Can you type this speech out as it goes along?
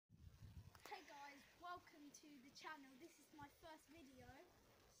to the channel. This is my first video,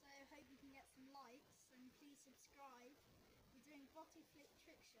 so I hope you can get some likes and please subscribe. We're doing bottle flip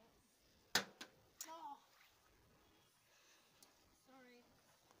trick shots. Oh, sorry.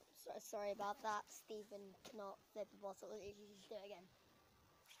 Sorry about that. Stephen cannot flip the bottle. You just do it again.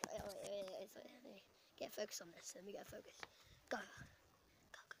 Get focus on this. Let me get focus. Go.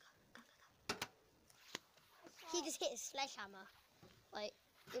 Go, go, go, go, go, go. He just hit his sledgehammer. Like,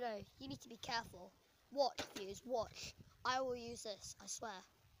 you know, you need to be careful. Watch, viewers, watch. I will use this, I swear.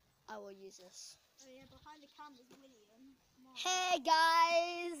 I will use this. Oh yeah, behind the camera's William. Hey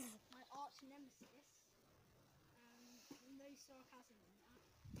guys! My arch nemesis. No sarcasm in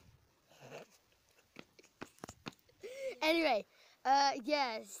that. Anyway,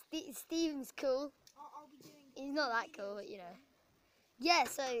 yeah, Steven's cool. I'll be doing. He's not that cool, but you know. Yeah,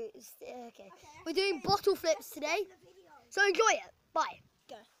 so, okay. We're doing bottle flips today, so enjoy it. Bye.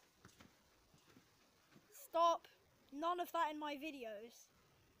 Go. Stop. None of that in my videos.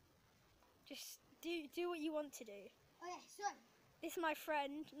 Just do what you want to do. Okay, so. This is my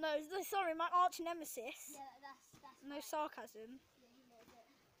friend. No, sorry, my arch nemesis. Yeah, that's No sarcasm. Yeah, he knows it.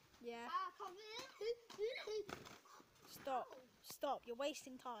 Yeah. Come in. Stop. Stop. You're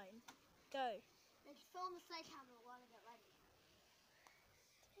wasting time. Go. Let's film the sledgehammer while I get ready.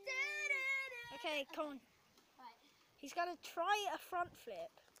 Okay, come on. Right. He's gonna try a front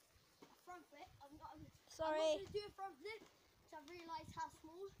flip. A front flip. I'm not Sorry. going to do a front flip because I've realised how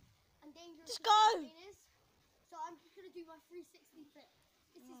small and dangerous Just the go. trampoline is. So I'm just going to do my 360 flip.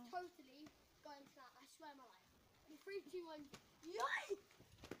 This is totally going to that. I swear my life. In 3, 2, 1. Yay!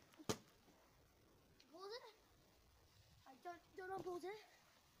 Pause it. Don't unpause it.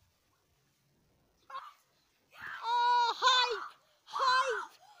 Oh, hype!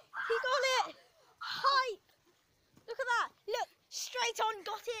 Hype! He got it! Hype! Look at that! Look! Straight on,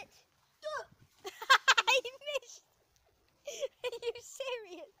 got it! He missed! Are you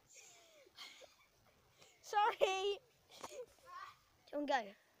serious? Sorry! Come on, go.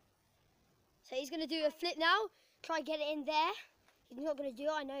 So he's going to do a flip now. Try and get it in there. He's not going to do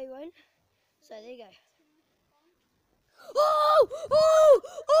it. I know he won't. So there you go. Oh! Oh!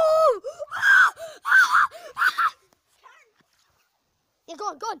 Oh! Yeah, go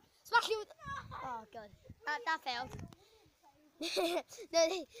on, go on. Smash it with... Oh, God. That failed.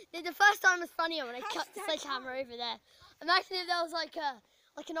 the first time was funnier when I chucked the sledgehammer over there. Imagine if there was like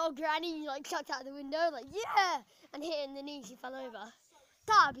an old granny like chucked out the window, like, yeah! And hit in the knees, she fell over.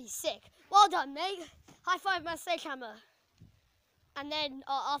 That'd be sick. Well done, mate. High five my sledgehammer. And then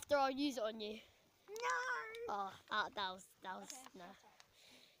after I'll use it on you. No! Oh, that was no.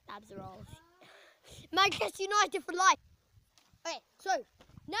 Dabs are all. Manchester United for life. Okay, so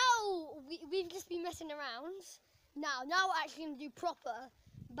now we've just been messing around. Now we're actually going to do proper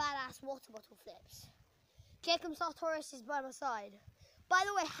badass water bottle flips. Jacob Sartorius is by my side. By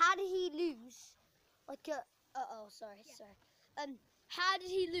the way, how did he lose? Sorry. How did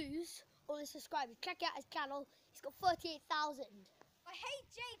he lose all the subscribers? Check out his channel. He's got 38,000. I hate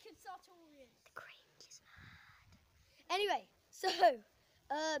Jacob Sartorius. The cream is mad. Anyway, so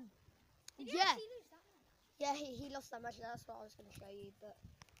Did you yeah. actually lose that one? Yeah, he lost that much. That's what I was going to show you, but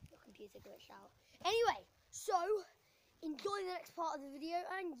your computer glitched out. Anyway, so enjoy the next part of the video,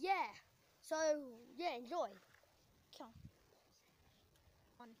 and yeah. So yeah, enjoy. Come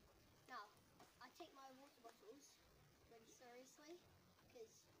on. Now, I take my water bottles very seriously, because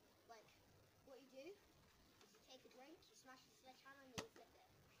like what you do is you take a drink, you smash the sledgehammer, and then you flip it.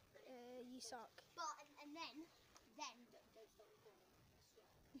 You suck. But and then don't stop recording.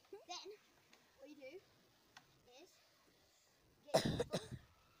 I swear. Then what you do is get your bottle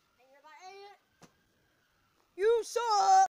and you're about You suck!